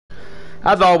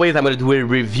As always, I'm going to do a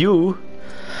review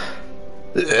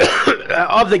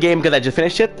of the game because I just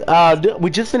finished it. We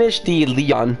just finished the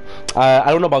Leon.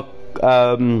 I don't know about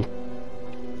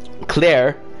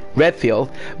Claire Redfield,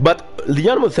 but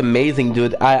Leon was amazing,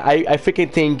 dude. I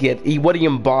freaking think what he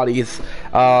embodies,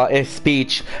 his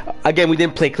speech. Again, we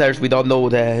didn't play Claire's. We don't know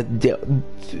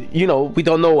we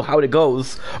don't know how it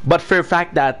goes. But for the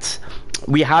fact that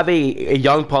we have a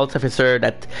young police officer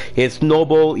that is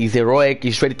noble, he's heroic,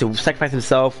 he's ready to sacrifice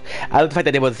himself. I like the fact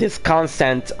that there was this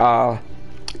constant.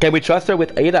 Can we trust her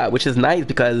with Ada, which is nice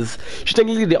because she's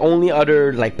technically the only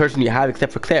other person you have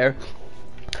except for Claire.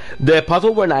 The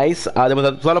puzzles were nice. There was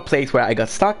a lot of places where I got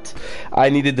stuck. I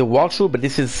needed the walkthrough, but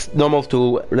this is normal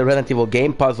to the Resident Evil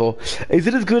game puzzle. Is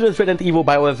it as good as Resident Evil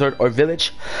Biohazard or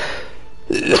Village?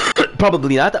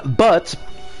 Probably not, but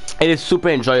it is super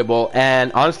enjoyable.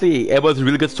 And honestly, it was a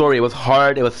really good story. It was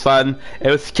hard, it was fun, it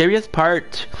was scariest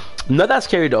part. Not that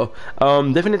scary though.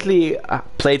 Definitely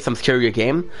played some scarier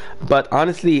game, but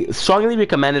honestly, strongly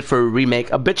recommended for a remake.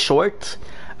 A bit short.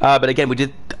 But again,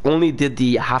 we only did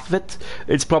the half of it.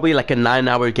 It's probably like a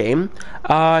 9-hour game.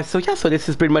 So this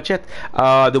is pretty much it.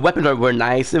 The weapons were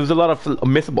nice. There was a lot of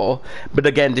missable, but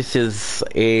again, this is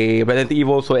a Resident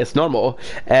Evil, so it's normal.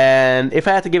 And if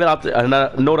I had to give it out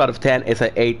a note out of 10, it's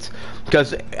an 8,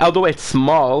 because although it's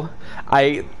small,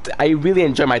 I really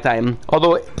enjoy my time.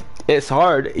 Although it's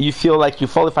hard, you feel like you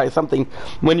qualify something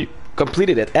when you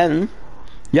completed it, and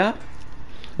yeah,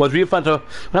 was really fun. So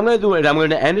what I'm gonna do is I'm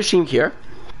gonna end the stream here.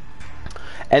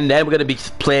 And then we're gonna be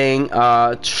playing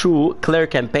through Claire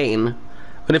campaign.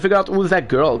 I'm gonna figure out who's that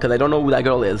girl, because I don't know who that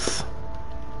girl is.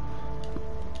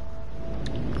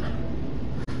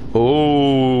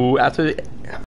 Oh, after